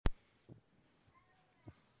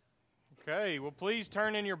Okay, well, please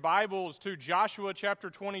turn in your Bibles to Joshua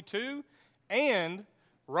chapter 22 and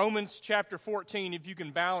Romans chapter 14, if you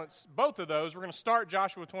can balance both of those. We're going to start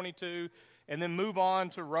Joshua 22 and then move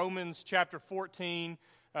on to Romans chapter 14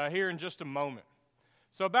 here in just a moment.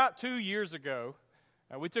 So about 2 years ago,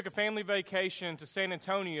 we took a family vacation to San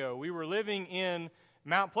Antonio. We were living in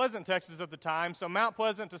Mount Pleasant, Texas at the time, so Mount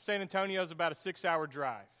Pleasant to San Antonio is about a 6-hour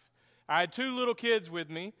drive. I had 2 little kids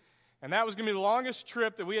with me, and that was going to be the longest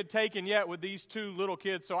trip that we had taken yet with these 2 little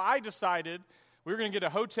kids. So I decided we were going to get a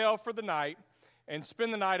hotel for the night and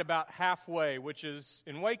spend the night about halfway, which is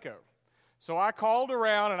in Waco. So I called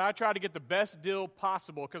around and I tried to get the best deal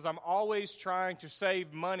possible because I'm always trying to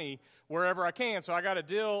save money wherever I can. So I got a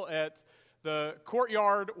deal at the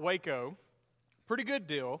Courtyard Waco, pretty good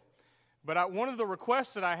deal. But one of the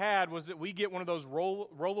requests that I had was that we get one of those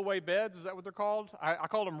roll-away beds. Is that what they're called? I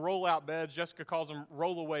called them roll-out beds. Jessica calls them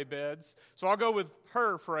roll-away beds. So I'll go with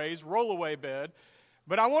her phrase, roll-away bed.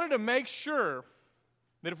 But I wanted to make sure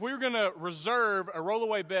that if we were going to reserve a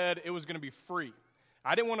roll-away bed, it was going to be free.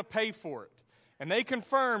 I didn't want to pay for it. And they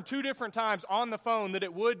confirmed 2 different times on the phone that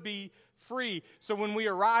it would be free. So when we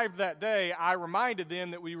arrived that day, I reminded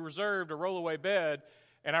them that we reserved a roll-away bed.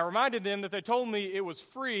 And I reminded them that they told me it was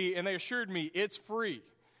free, and they assured me it's free.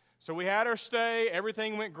 So we had our stay,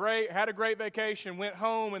 everything went great, had a great vacation, went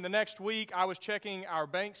home, and the next week I was checking our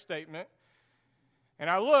bank statement. And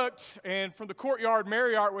I looked, and from the Courtyard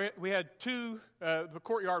Marriott, we had the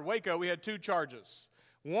Courtyard Waco, we had 2 charges.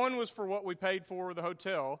 One was for what we paid for the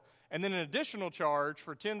hotel, and then an additional charge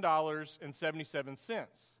for $10.77.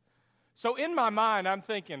 So in my mind, I'm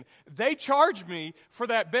thinking, they charged me for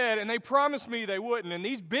that bed, and they promised me they wouldn't. And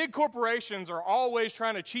these big corporations are always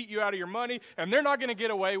trying to cheat you out of your money, and they're not going to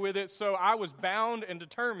get away with it. So I was bound and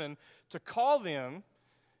determined to call them,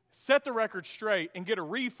 set the record straight, and get a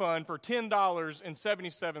refund for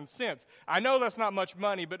 $10.77. I know that's not much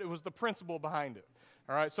money, but it was the principle behind it.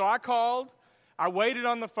 All right, so I called. I waited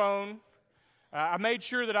on the phone. I made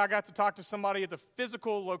sure that I got to talk to somebody at the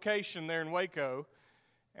physical location there in Waco.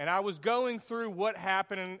 And I was going through what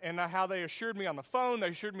happened and how they assured me on the phone, they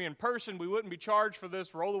assured me in person we wouldn't be charged for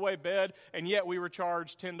this roll-away bed, and yet we were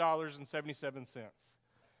charged $10.77.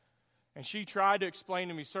 And she tried to explain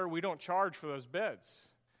to me, sir, we don't charge for those beds.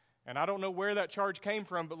 And I don't know where that charge came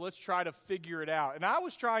from, but let's try to figure it out. And I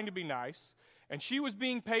was trying to be nice, and she was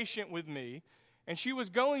being patient with me, and she was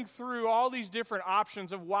going through all these different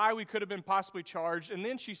options of why we could have been possibly charged. And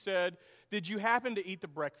then she said, did you happen to eat the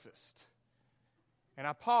breakfast? And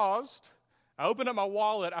I paused, I opened up my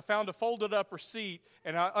wallet, I found a folded up receipt,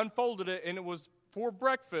 and I unfolded it, and it was for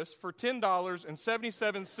breakfast for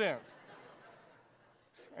 $10.77.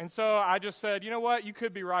 And so I just said, you know what, you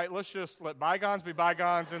could be right, let's just let bygones be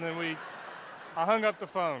bygones, and then I hung up the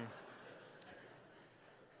phone.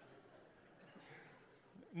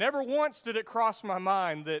 Never once did it cross my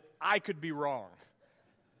mind that I could be wrong.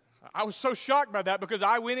 I was so shocked by that because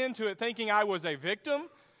I went into it thinking I was a victim,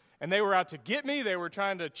 and they were out to get me. They were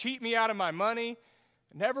trying to cheat me out of my money.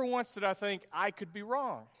 Never once did I think I could be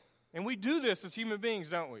wrong. And we do this as human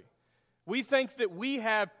beings, don't we? We think that we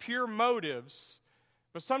have pure motives,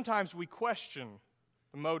 but sometimes we question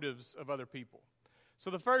the motives of other people.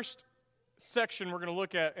 So the first section we're going to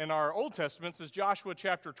look at in our Old Testaments is Joshua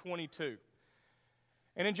chapter 22.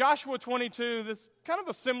 And in Joshua 22, this is kind of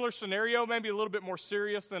a similar scenario, maybe a little bit more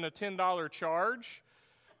serious than a $10 charge.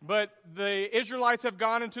 But the Israelites have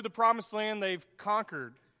gone into the promised land. They've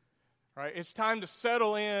conquered. Right? It's time to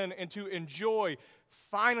settle in and to enjoy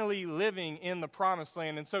finally living in the promised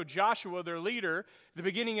land. And so Joshua, their leader, the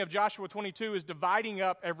beginning of Joshua 22 is dividing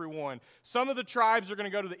up everyone. Some of the tribes are going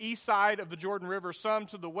to go to the east side of the Jordan River, some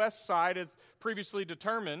to the west side as previously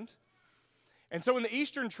determined. And so when the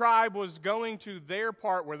eastern tribe was going to their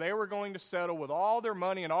part where they were going to settle with all their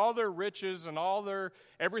money and all their riches and all their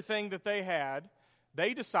everything that they had,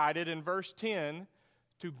 they decided in verse 10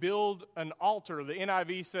 to build an altar. The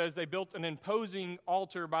NIV says they built an imposing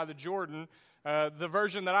altar by the Jordan. The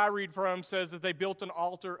version that I read from says that they built an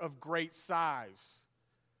altar of great size.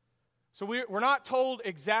 So we're not told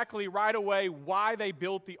exactly right away why they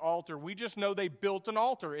built the altar. We just know they built an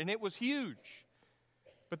altar, and it was huge.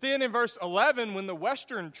 But then in verse 11, when the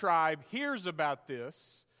western tribe hears about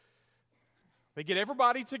this, they get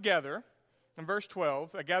everybody together. In verse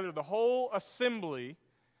 12, they gathered the whole assembly,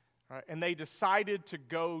 and they decided to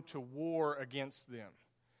go to war against them.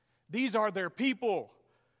 These are their people.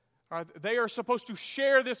 They are supposed to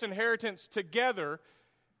share this inheritance together.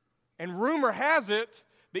 And rumor has it,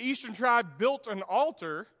 the eastern tribe built an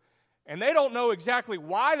altar, And they don't know exactly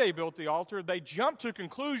why they built the altar. They jump to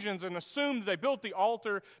conclusions and assume that they built the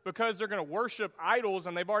altar because they're going to worship idols,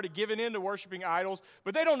 and they've already given in to worshiping idols.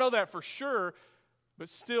 But they don't know that for sure. But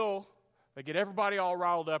still, they get everybody all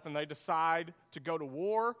riled up, and they decide to go to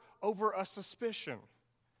war over a suspicion.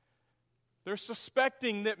 They're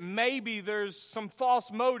suspecting that maybe there's some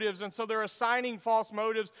false motives, and so they're assigning false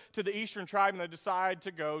motives to the eastern tribe, and they decide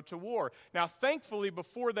to go to war. Now, thankfully,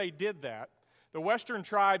 before they did that, the western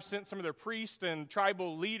tribe sent some of their priests and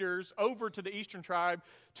tribal leaders over to the eastern tribe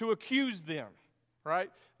to accuse them, right?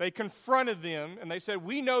 They confronted them, and they said,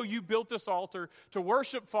 we know you built this altar to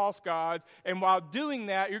worship false gods, and while doing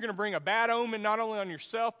that, you're going to bring a bad omen not only on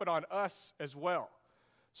yourself, but on us as well.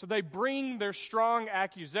 So they bring their strong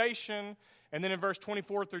accusation, and then in verse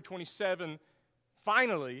 24 through 27,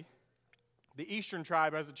 finally, the eastern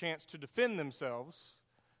tribe has a chance to defend themselves.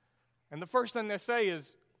 And the first thing they say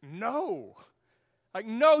is, no. Like,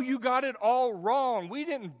 no, you got it all wrong. We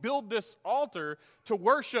didn't build this altar to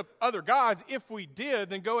worship other gods. If we did,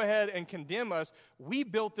 then go ahead and condemn us. We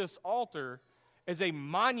built this altar as a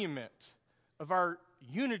monument of our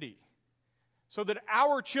unity, so that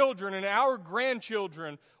our children and our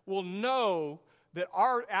grandchildren will know that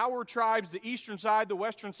our tribes, the eastern side, the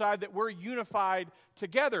western side, that we're unified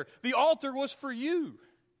together. The altar was for you,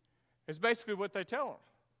 is basically what they tell them.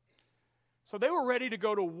 So they were ready to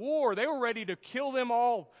go to war. They were ready to kill them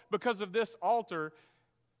all because of this altar.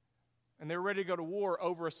 And they were ready to go to war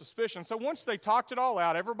over a suspicion. So once they talked it all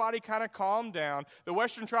out, everybody kind of calmed down. The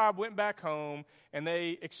western tribe went back home, and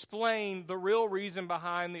they explained the real reason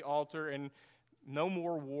behind the altar, and no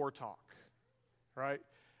more war talk, right?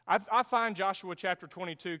 I find Joshua chapter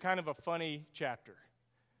 22 kind of a funny chapter.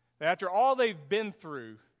 After all they've been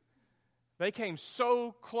through, they came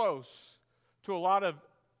so close to a lot of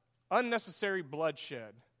unnecessary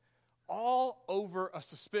bloodshed, all over a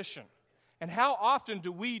suspicion. And how often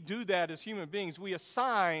do we do that as human beings? We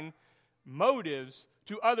assign motives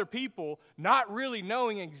to other people, not really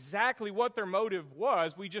knowing exactly what their motive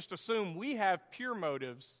was. We just assume we have pure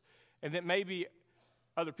motives, and that maybe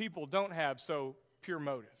other people don't have so pure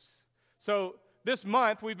motives. So this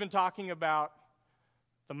month we've been talking about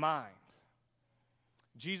the mind.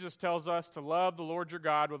 Jesus tells us to love the Lord your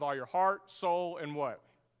God with all your heart, soul, and what?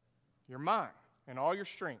 Your mind and all your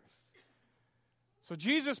strength. So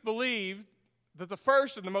Jesus believed that the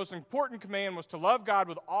first and the most important command was to love God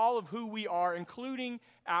with all of who we are, including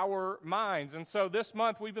our minds. And so this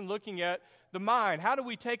month we've been looking at the mind. How do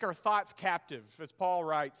we take our thoughts captive, as Paul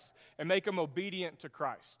writes, and make them obedient to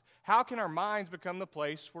Christ? How can our minds become the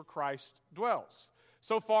place where Christ dwells?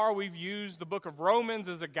 So far we've used the book of Romans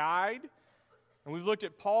as a guide, and we've looked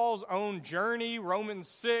at Paul's own journey, Romans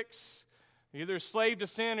 6. You're either a slave to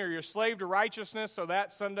sin or you're a slave to righteousness. So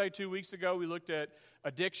that Sunday, 2 weeks ago, we looked at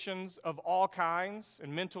addictions of all kinds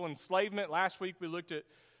and mental enslavement. Last week, we looked at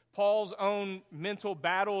Paul's own mental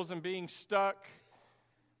battles and being stuck.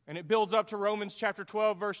 And it builds up to Romans chapter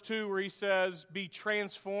 12, verse 2, where he says, be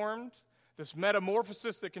transformed. This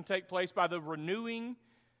metamorphosis that can take place by the renewing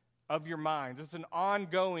of your minds. It's an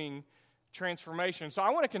ongoing transformation. So I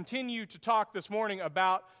want to continue to talk this morning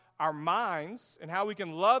about our minds and how we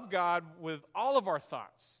can love God with all of our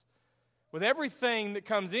thoughts, with everything that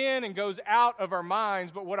comes in and goes out of our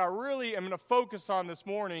minds. But what I really am going to focus on this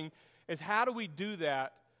morning is how do we do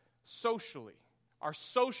that socially, our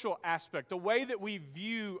social aspect, the way that we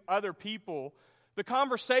view other people, the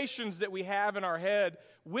conversations that we have in our head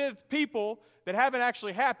with people that haven't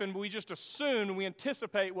actually happened, but we just assume and we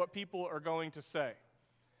anticipate what people are going to say.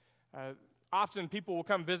 Often people will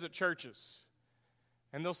come visit churches,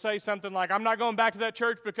 and they'll say something like, I'm not going back to that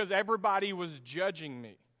church because everybody was judging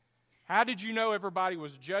me. How did you know everybody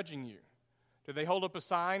was judging you? Did they hold up a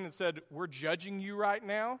sign and said, we're judging you right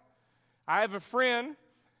now? I have a friend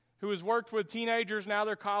who has worked with teenagers, now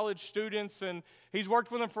they're college students, and he's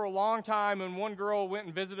worked with them for a long time, and one girl went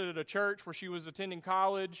and visited a church where she was attending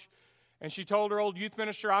college, and she told her old youth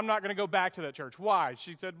minister, I'm not going to go back to that church. Why?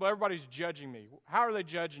 She said, well, everybody's judging me. How are they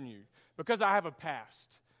judging you? Because I have a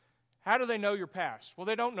past. How do they know your past? Well,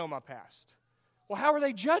 they don't know my past. Well, how are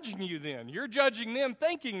they judging you then? You're judging them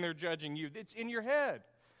thinking they're judging you. It's in your head.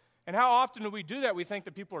 And how often do we do that? We think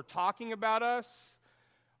that people are talking about us,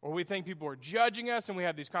 or we think people are judging us, and we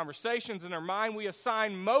have these conversations in our mind. We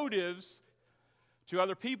assign motives to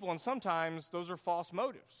other people, and sometimes those are false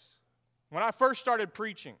motives. When I first started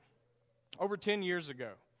preaching over 10 years ago,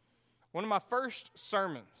 one of my first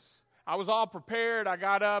sermons, I was all prepared. I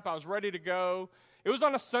got up. I was ready to go. It was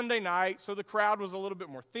on a Sunday night, so the crowd was a little bit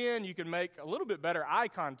more thin. You could make a little bit better eye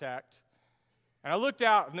contact. And I looked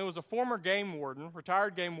out, and there was a former game warden,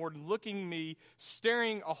 retired game warden, looking at me,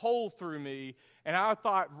 staring a hole through me, and I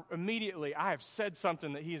thought immediately, I have said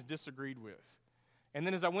something that he has disagreed with. And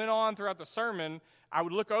then as I went on throughout the sermon, I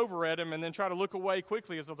would look over at him and then try to look away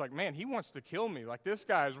quickly, as I was like, man, he wants to kill me. Like, this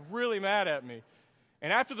guy is really mad at me.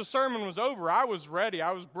 And after the sermon was over, I was ready.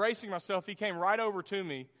 I was bracing myself. He came right over to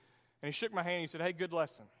me, and he shook my hand. He said, hey, good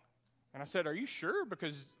lesson. And I said, are you sure?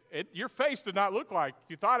 Because your face did not look like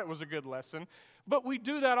you thought it was a good lesson. But we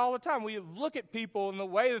do that all the time. We look at people in the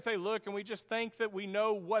way that they look, and we just think that we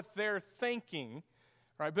know what they're thinking,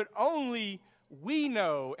 right? But only we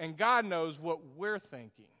know, and God knows what we're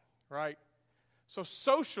thinking, right? So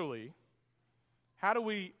socially, how do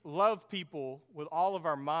we love people with all of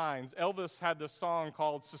our minds? Elvis had this song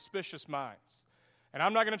called Suspicious Minds. And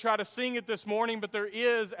I'm not going to try to sing it this morning, but there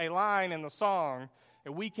is a line in the song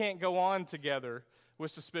that we can't go on together with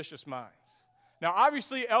suspicious minds. Now,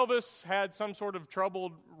 obviously, Elvis had some sort of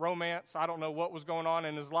troubled romance. I don't know what was going on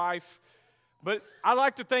in his life. But I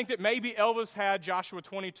like to think that maybe Elvis had Joshua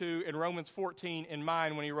 22 and Romans 14 in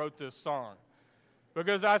mind when he wrote this song.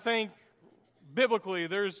 Because I think, biblically,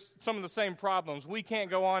 there's some of the same problems. We can't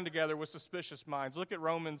go on together with suspicious minds. Look at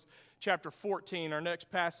Romans chapter 14, our next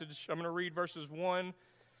passage. I'm going to read verses 1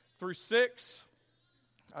 through 6.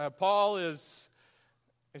 Paul is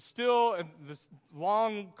still in this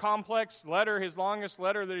long, complex letter, his longest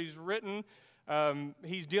letter that he's written.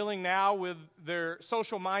 He's dealing now with their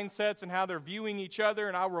social mindsets and how they're viewing each other.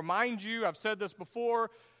 And I'll remind you, I've said this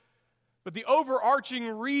before, but the overarching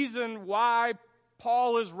reason why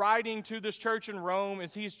Paul is writing to this church in Rome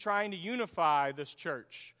is he's trying to unify this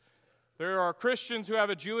church. There are Christians who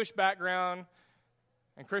have a Jewish background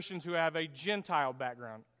and Christians who have a Gentile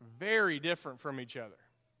background, very different from each other.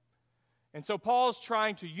 And so Paul's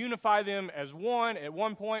trying to unify them as one. At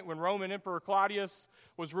one point, when Roman Emperor Claudius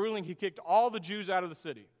was ruling, he kicked all the Jews out of the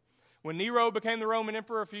city. When Nero became the Roman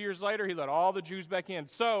emperor a few years later, he let all the Jews back in.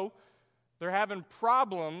 So they're having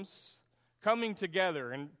problems coming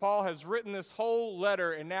together. And Paul has written this whole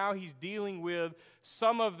letter, and now he's dealing with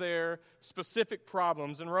some of their specific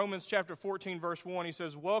problems. In Romans chapter 14, verse 1, he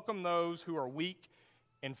says, welcome those who are weak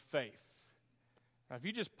in faith. Now, if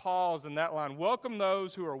you just pause in that line, welcome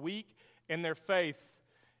those who are weak in their faith.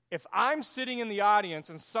 If I'm sitting in the audience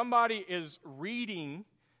and somebody is reading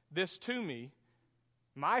this to me,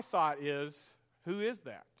 my thought is, who is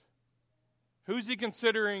that? Who's he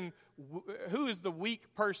considering? Who is the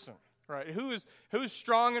weak person? Right? Who's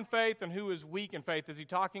strong in faith and who is weak in faith? Is he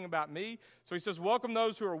talking about me? So he says, welcome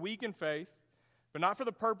those who are weak in faith, but not for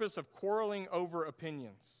the purpose of quarreling over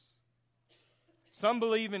opinions. Some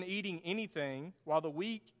believe in eating anything, while the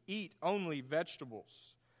weak eat only vegetables.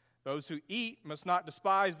 Those who eat must not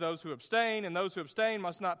despise those who abstain, and those who abstain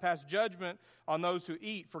must not pass judgment on those who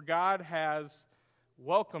eat, for God has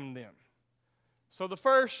welcomed them. So the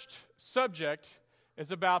first subject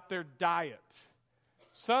is about their diet.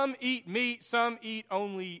 Some eat meat, some eat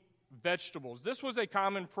only vegetables. This was a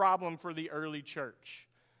common problem for the early church.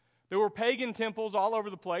 There were pagan temples all over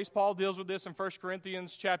the place. Paul deals with this in 1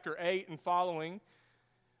 Corinthians chapter 8 and following.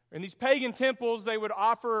 In these pagan temples, they would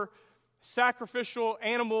offer sacrificial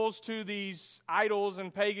animals to these idols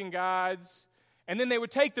and pagan gods, and then they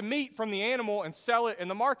would take the meat from the animal and sell it in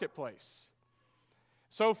the marketplace.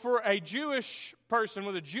 So for a Jewish person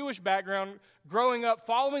with a Jewish background, growing up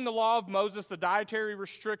following the law of Moses, the dietary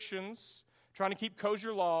restrictions, trying to keep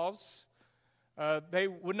kosher laws, they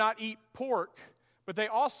would not eat pork, but they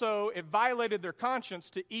also, it violated their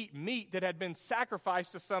conscience to eat meat that had been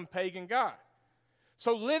sacrificed to some pagan god.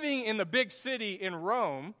 So living in the big city in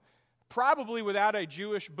Rome, probably without a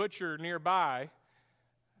Jewish butcher nearby,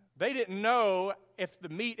 they didn't know if the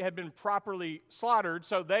meat had been properly slaughtered,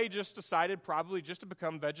 so they just decided probably just to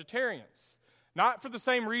become vegetarians. Not for the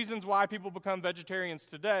same reasons why people become vegetarians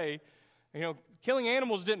today. You know, killing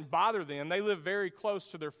animals didn't bother them. They lived very close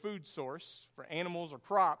to their food source for animals or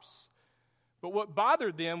crops. But what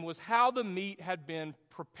bothered them was how the meat had been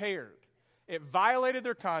prepared. It violated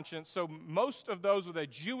their conscience, so most of those with a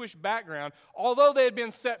Jewish background, although they had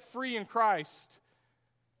been set free in Christ,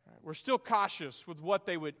 were still cautious with what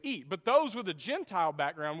they would eat. But those with a Gentile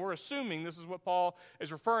background, we're assuming this is what Paul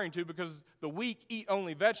is referring to because the weak eat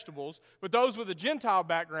only vegetables, but those with a Gentile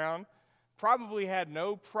background probably had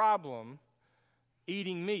no problem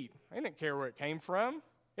eating meat. They didn't care where it came from.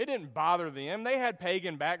 It didn't bother them. They had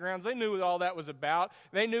pagan backgrounds. They knew what all that was about.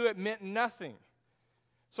 They knew it meant nothing.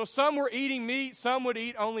 So some were eating meat, some would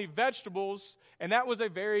eat only vegetables, and that was a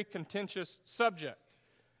very contentious subject.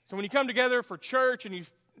 So when you come together for church and you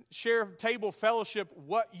share table fellowship,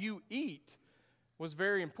 what you eat was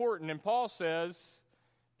very important. And Paul says,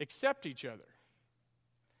 accept each other.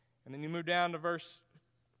 And then you move down to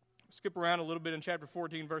skip around a little bit in chapter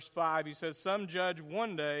 14, verse 5. He says, some judge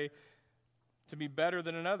one day to be better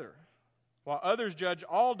than another, while others judge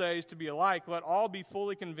all days to be alike. Let all be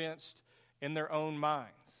fully convinced in their own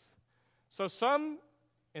minds. So some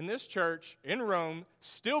in this church in Rome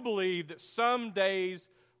still believed that some days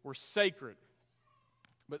were sacred,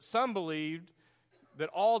 but some believed that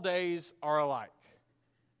all days are alike.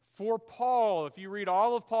 For Paul, if you read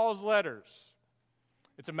all of Paul's letters,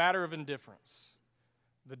 it's a matter of indifference.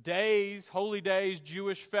 The days, holy days,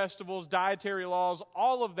 Jewish festivals, dietary laws,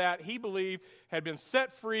 all of that, he believed, had been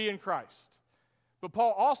set free in Christ. But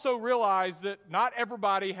Paul also realized that not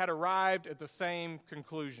everybody had arrived at the same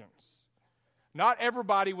conclusions. Not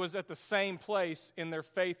everybody was at the same place in their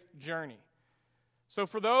faith journey. So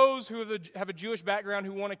for those who have a Jewish background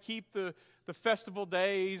who want to keep the festival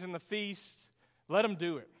days and the feasts, let them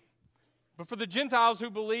do it. But for the Gentiles who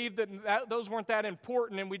believed that those weren't that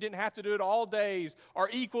important and we didn't have to do it all days are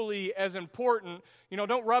equally as important,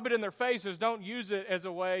 don't rub it in their faces. Don't use it as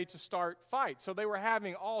a way to start fights. So they were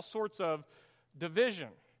having all sorts of division.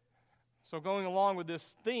 So going along with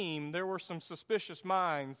this theme, there were some suspicious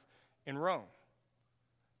minds in Rome.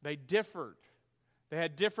 They differed. They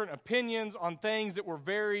had different opinions on things that were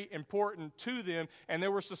very important to them, and there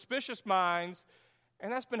were suspicious minds,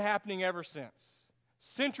 and that's been happening ever since.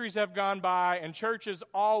 Centuries have gone by, and churches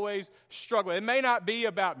always struggle. It may not be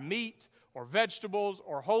about meat or vegetables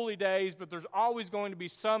or holy days, but there's always going to be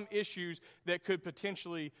some issues that could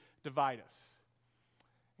potentially divide us.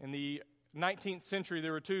 In the 19th century,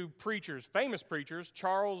 there were two preachers, famous preachers,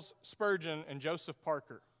 Charles Spurgeon and Joseph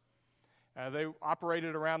Parker. They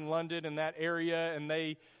operated around London in that area, and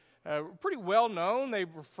they were pretty well known. They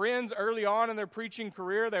were friends early on in their preaching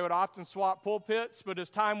career. They would often swap pulpits, but as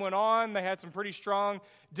time went on, they had some pretty strong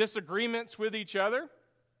disagreements with each other.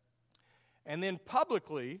 And then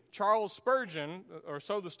publicly, Charles Spurgeon, or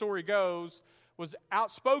so the story goes, was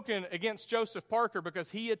outspoken against Joseph Parker because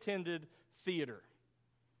he attended theater.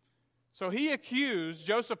 So he accused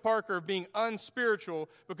Joseph Parker of being unspiritual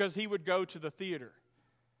because he would go to the theater.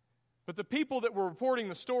 But the people that were reporting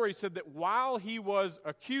the story said that while he was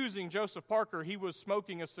accusing Joseph Parker, he was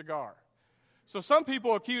smoking a cigar. So some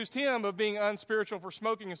people accused him of being unspiritual for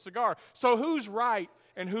smoking a cigar. So who's right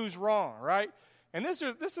and who's wrong, right? And this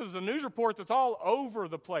is a news report that's all over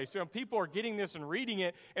the place. People are getting this and reading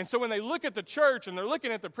it. And so when they look at the church and they're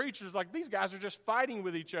looking at the preachers, like these guys are just fighting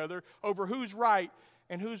with each other over who's right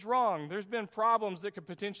and who's wrong. There's been problems that could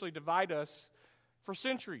potentially divide us for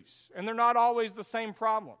centuries. And they're not always the same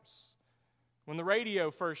problems. When the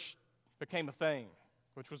radio first became a thing,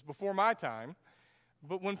 which was before my time,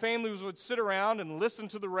 but when families would sit around and listen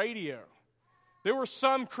to the radio, there were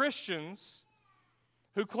some Christians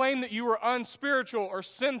who claimed that you were unspiritual or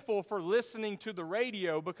sinful for listening to the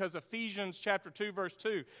radio because Ephesians chapter 2, verse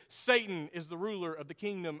 2, Satan is the ruler of the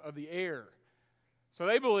kingdom of the air. So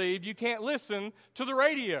they believed you can't listen to the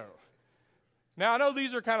radio. Now, I know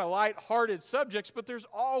these are kind of light-hearted subjects, but there's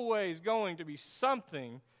always going to be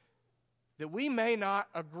something that we may not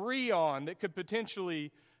agree on that could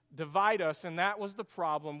potentially divide us, and that was the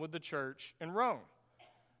problem with the church in Rome.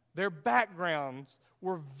 Their backgrounds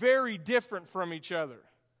were very different from each other.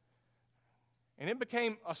 And it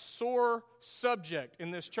became a sore subject in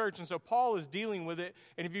this church, and so Paul is dealing with it.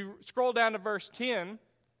 And if you scroll down to verse 10,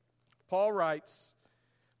 Paul writes,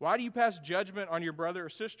 "Why do you pass judgment on your brother or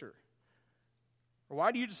sister? Or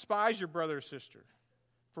why do you despise your brother or sister?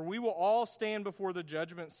 For we will all stand before the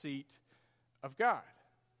judgment seat of God."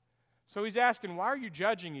 So he's asking, why are you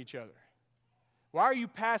judging each other? Why are you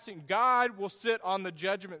passing? God will sit on the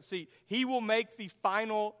judgment seat. He will make the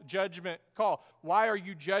final judgment call. Why are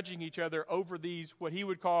you judging each other over these, what he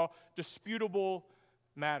would call, disputable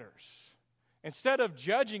matters? Instead of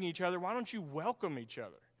judging each other, why don't you welcome each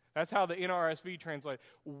other? That's how the NRSV translates.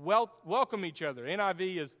 Welcome each other.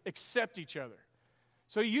 NIV is accept each other.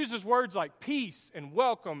 So he uses words like peace and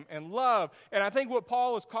welcome and love. And I think what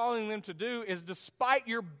Paul is calling them to do is, despite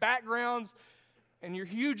your backgrounds and your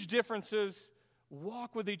huge differences,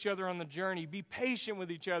 walk with each other on the journey. Be patient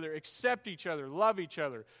with each other. Accept each other. Love each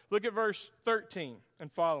other. Look at verse 13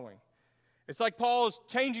 and following. It's like Paul is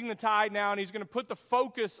changing the tide now, and he's going to put the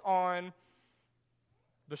focus on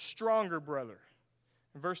the stronger brother.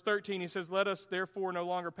 In verse 13, he says, "Let us therefore no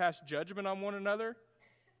longer pass judgment on one another,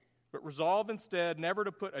 but resolve instead never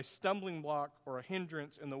to put a stumbling block or a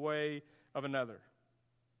hindrance in the way of another.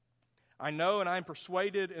 I know and I am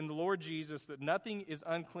persuaded in the Lord Jesus that nothing is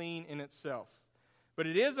unclean in itself, but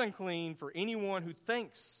it is unclean for anyone who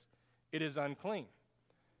thinks it is unclean.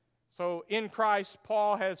 So in Christ,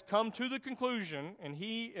 Paul has come to the conclusion, and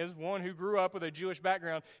he is one who grew up with a Jewish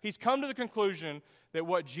background, he's come to the conclusion that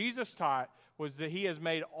what Jesus taught was that he has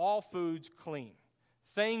made all foods clean.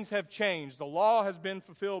 Things have changed. The law has been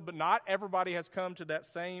fulfilled, but not everybody has come to that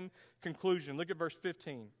same conclusion. Look at verse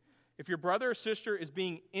 15. If your brother or sister is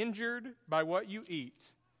being injured by what you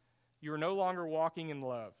eat, you are no longer walking in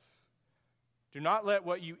love. Do not let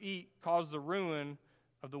what you eat cause the ruin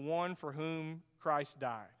of the one for whom Christ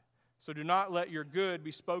died. So do not let your good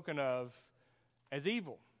be spoken of as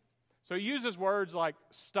evil. So he uses words like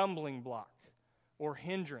stumbling block or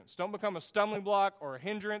hindrance. Don't become a stumbling block or a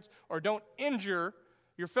hindrance, or don't injure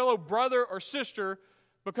your fellow brother or sister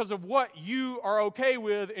because of what you are okay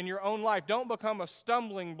with in your own life. Don't become a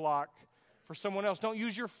stumbling block for someone else. Don't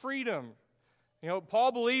use your freedom. You know,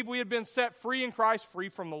 Paul believed we had been set free in Christ, free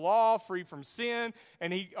from the law, free from sin,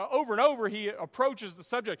 and he over and over he approaches the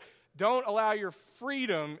subject. Don't allow your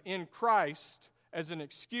freedom in Christ as an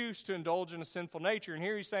excuse to indulge in a sinful nature. And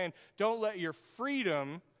here he's saying, don't let your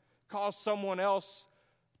freedom cause someone else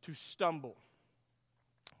to stumble.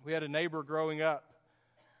 We had a neighbor growing up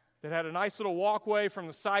that had a nice little walkway from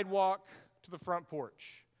the sidewalk to the front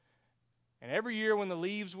porch. And every year when the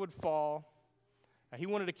leaves would fall, he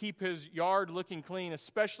wanted to keep his yard looking clean,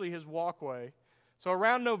 especially his walkway. So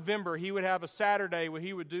around November, he would have a Saturday where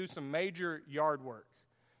he would do some major yard work.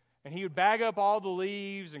 And he would bag up all the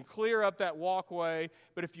leaves and clear up that walkway.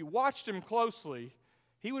 But if you watched him closely,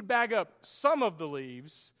 he would bag up some of the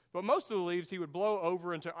leaves, but most of the leaves he would blow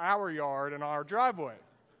over into our yard and our driveway.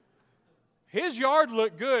 His yard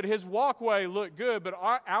looked good, his walkway looked good, but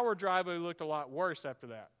our driveway looked a lot worse after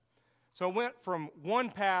that. So it went from one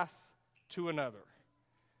path to another.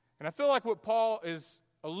 And I feel like what Paul is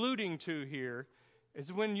alluding to here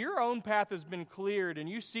is when your own path has been cleared and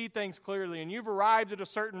you see things clearly and you've arrived at a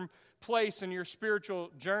certain place in your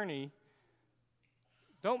spiritual journey,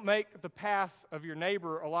 don't make the path of your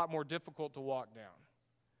neighbor a lot more difficult to walk down.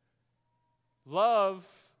 Love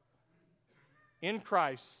in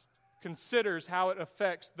Christ considers how it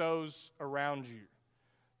affects those around you.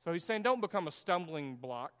 So he's saying don't become a stumbling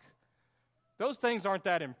block. Those things aren't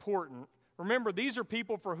that important. Remember, these are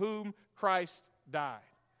people for whom Christ died.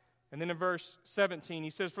 And then in verse 17, he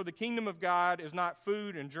says, for the kingdom of God is not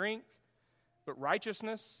food and drink, but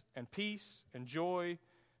righteousness and peace and joy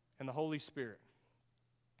and the Holy Spirit.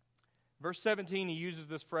 Verse 17, he uses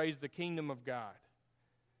this phrase, the kingdom of God.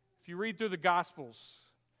 If you read through the Gospels,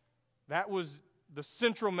 that was the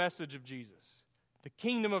central message of Jesus. The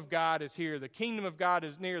kingdom of God is here. The kingdom of God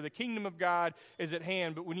is near. The kingdom of God is at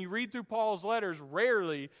hand. But when you read through Paul's letters,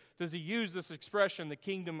 rarely does he use this expression, the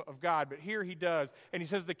kingdom of God. But here he does. And he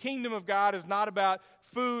says the kingdom of God is not about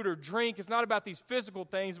food or drink. It's not about these physical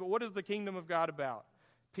things. But what is the kingdom of God about?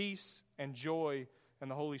 Peace and joy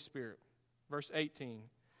and the Holy Spirit. Verse 18.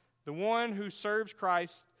 The one who serves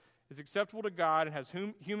Christ is acceptable to God and has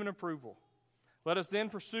human approval. Let us then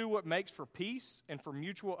pursue what makes for peace and for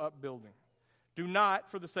mutual upbuilding. Do not,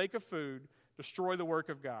 for the sake of food, destroy the work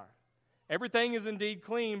of God. Everything is indeed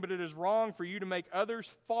clean, but it is wrong for you to make others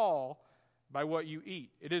fall by what you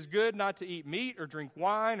eat. It is good not to eat meat or drink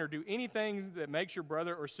wine or do anything that makes your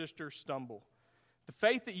brother or sister stumble. The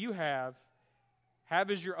faith that you have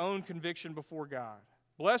as your own conviction before God.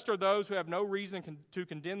 Blessed are those who have no reason to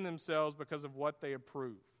condemn themselves because of what they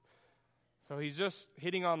approve. So he's just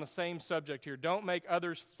hitting on the same subject here. Don't make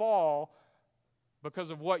others fall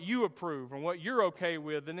because of what you approve and what you're okay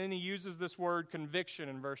with. And then he uses this word conviction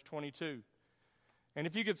in verse 22. And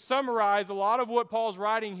if you could summarize a lot of what Paul's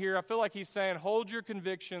writing here, I feel like he's saying, hold your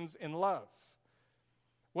convictions in love.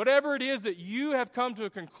 Whatever it is that you have come to a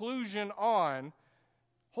conclusion on,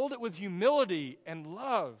 hold it with humility and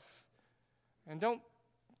love. And don't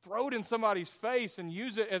throw it in somebody's face and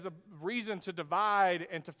use it as a reason to divide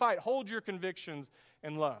and to fight. Hold your convictions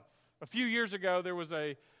in love. A few years ago, there was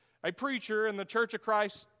a preacher in the Church of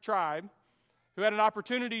Christ tribe who had an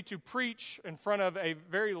opportunity to preach in front of a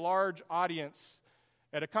very large audience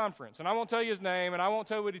at a conference. And I won't tell you his name, and I won't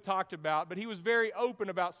tell you what he talked about, but he was very open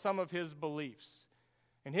about some of his beliefs.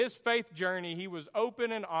 In his faith journey, he was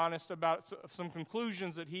open and honest about some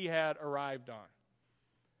conclusions that he had arrived on.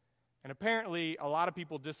 And apparently, a lot of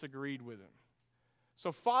people disagreed with him.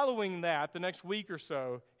 So following that, the next week or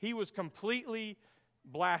so, he was completely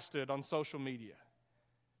blasted on social media.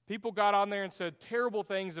 People got on there and said terrible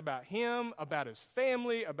things about him, about his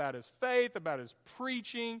family, about his faith, about his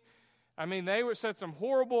preaching. I mean, they said some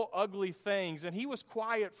horrible, ugly things, and he was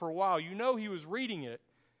quiet for a while. You know he was reading it.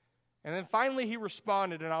 And then finally he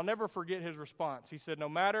responded, and I'll never forget his response. He said, no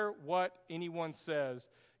matter what anyone says,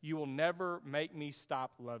 you will never make me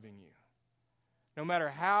stop loving you. No matter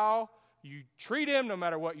how you treat him, no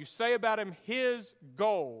matter what you say about him, his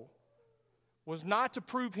goal was not to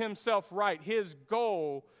prove himself right. His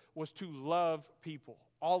goal was to love people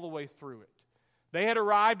all the way through it. They had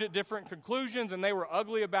arrived at different conclusions and they were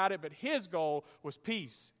ugly about it, but his goal was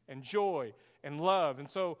peace and joy and love. And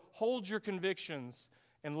so hold your convictions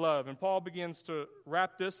in love. And Paul begins to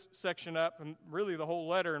wrap this section up, and really the whole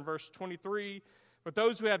letter, in verse 23. But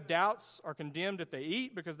those who have doubts are condemned if they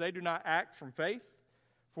eat, because they do not act from faith.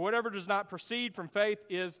 For whatever does not proceed from faith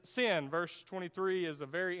is sin. Verse 23 is a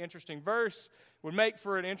very interesting verse. Would make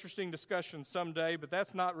for an interesting discussion someday, but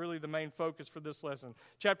that's not really the main focus for this lesson.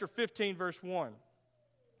 Chapter 15, verse 1.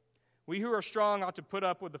 We who are strong ought to put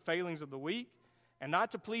up with the failings of the weak, and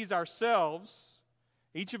not to please ourselves.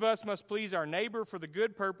 Each of us must please our neighbor for the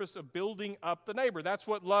good purpose of building up the neighbor. That's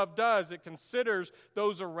what love does. It considers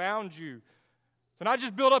those around you. So not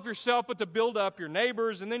just build up yourself, but to build up your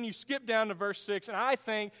neighbors. And then you skip down to verse 6, and I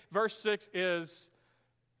think verse 6 is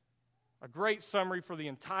a great summary for the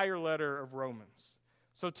entire letter of Romans.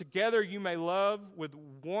 So together you may love with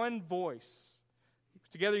one voice.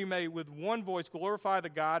 Together you may with one voice glorify the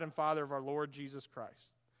God and Father of our Lord Jesus Christ.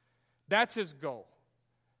 That's his goal.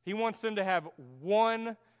 He wants them to have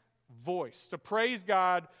one voice, to praise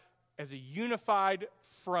God as a unified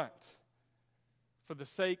front for the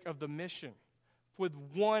sake of the mission, with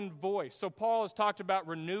one voice. So Paul has talked about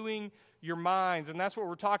renewing your minds, and that's what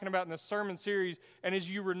we're talking about in this sermon series. And as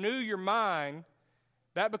you renew your mind,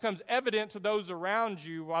 that becomes evident to those around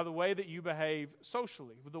you by the way that you behave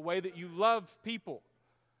socially, with the way that you love people.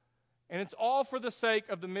 And it's all for the sake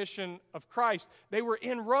of the mission of Christ. They were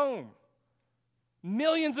in Rome.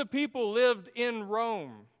 Millions of people lived in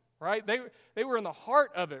Rome, right? They were in the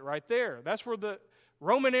heart of it right there. That's where the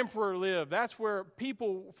Roman emperor lived. That's where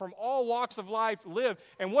people from all walks of life lived.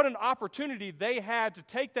 And what an opportunity they had to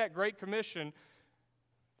take that great commission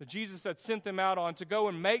that Jesus had sent them out on, to go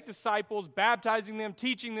and make disciples, baptizing them,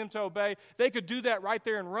 teaching them to obey. They could do that right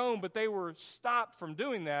there in Rome, but they were stopped from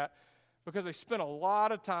doing that because they spent a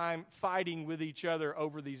lot of time fighting with each other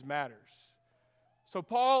over these matters. So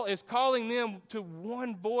Paul is calling them to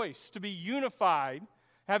one voice, to be unified,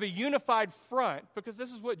 have a unified front, because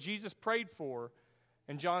this is what Jesus prayed for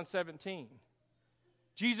in John 17.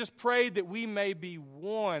 Jesus prayed that we may be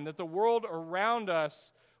one, that the world around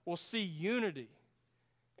us will see unity.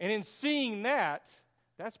 And in seeing that,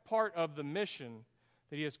 that's part of the mission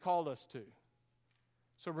that he has called us to.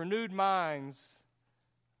 So renewed minds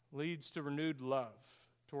leads to renewed love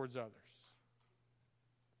towards others.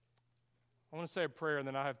 I want to say a prayer, and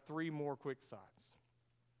then I have 3 more quick thoughts.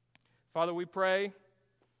 Father, we pray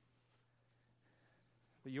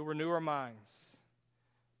that you'll renew our minds.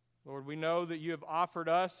 Lord, we know that you have offered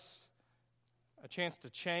us a chance to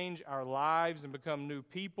change our lives and become new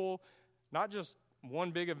people, not just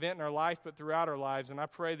one big event in our life, but throughout our lives. And I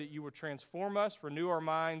pray that you will transform us, renew our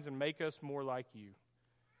minds, and make us more like you.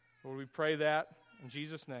 Lord, we pray that in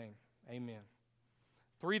Jesus' name. Amen.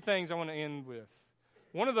 3 things I want to end with.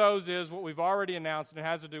 One of those is what we've already announced, and it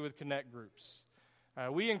has to do with connect groups.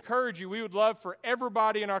 We encourage you, we would love for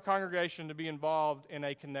everybody in our congregation to be involved in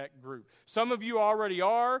a connect group. Some of you already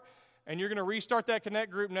are, and you're going to restart that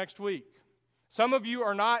connect group next week. Some of you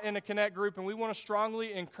are not in a connect group, and we want to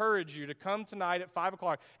strongly encourage you to come tonight at 5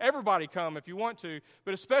 o'clock. Everybody come if you want to,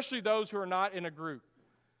 but especially those who are not in a group.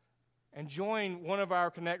 And join one of our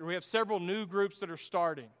connect groups. We have several new groups that are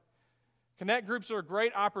starting. Connect groups are a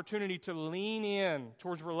great opportunity to lean in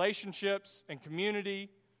towards relationships and community,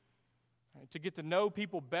 to get to know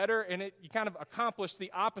people better, and you kind of accomplish the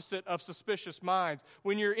opposite of suspicious minds.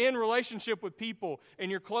 When you're in relationship with people and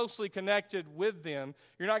you're closely connected with them,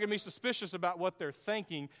 you're not going to be suspicious about what they're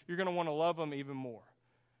thinking. You're going to want to love them even more.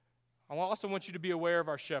 I also want you to be aware of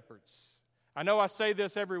our shepherds. I know I say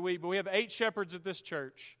this every week, but we have 8 shepherds at this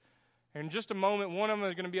church. And in just a moment, one of them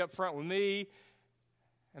is going to be up front with me,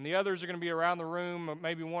 and the others are going to be around the room,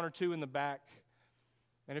 maybe 1 or 2 in the back.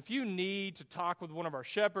 And if you need to talk with one of our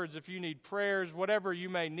shepherds, if you need prayers, whatever you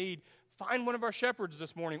may need, find one of our shepherds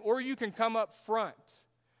this morning, or you can come up front.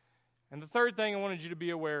 And the third thing I wanted you to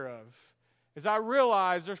be aware of is I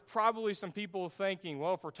realize there's probably some people thinking,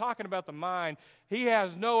 well, if we're talking about the mind, he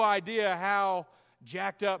has no idea how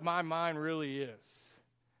jacked up my mind really is.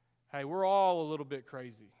 Hey, we're all a little bit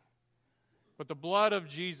crazy. But the blood of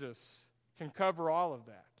Jesus can cover all of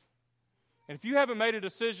that. And if you haven't made a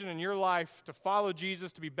decision in your life to follow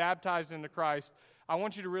Jesus, to be baptized into Christ, I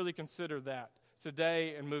want you to really consider that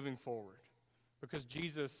today and moving forward. Because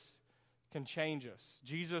Jesus can change us.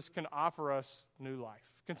 Jesus can offer us new life.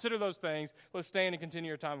 Consider those things. Let's stand and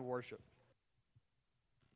continue our time of worship.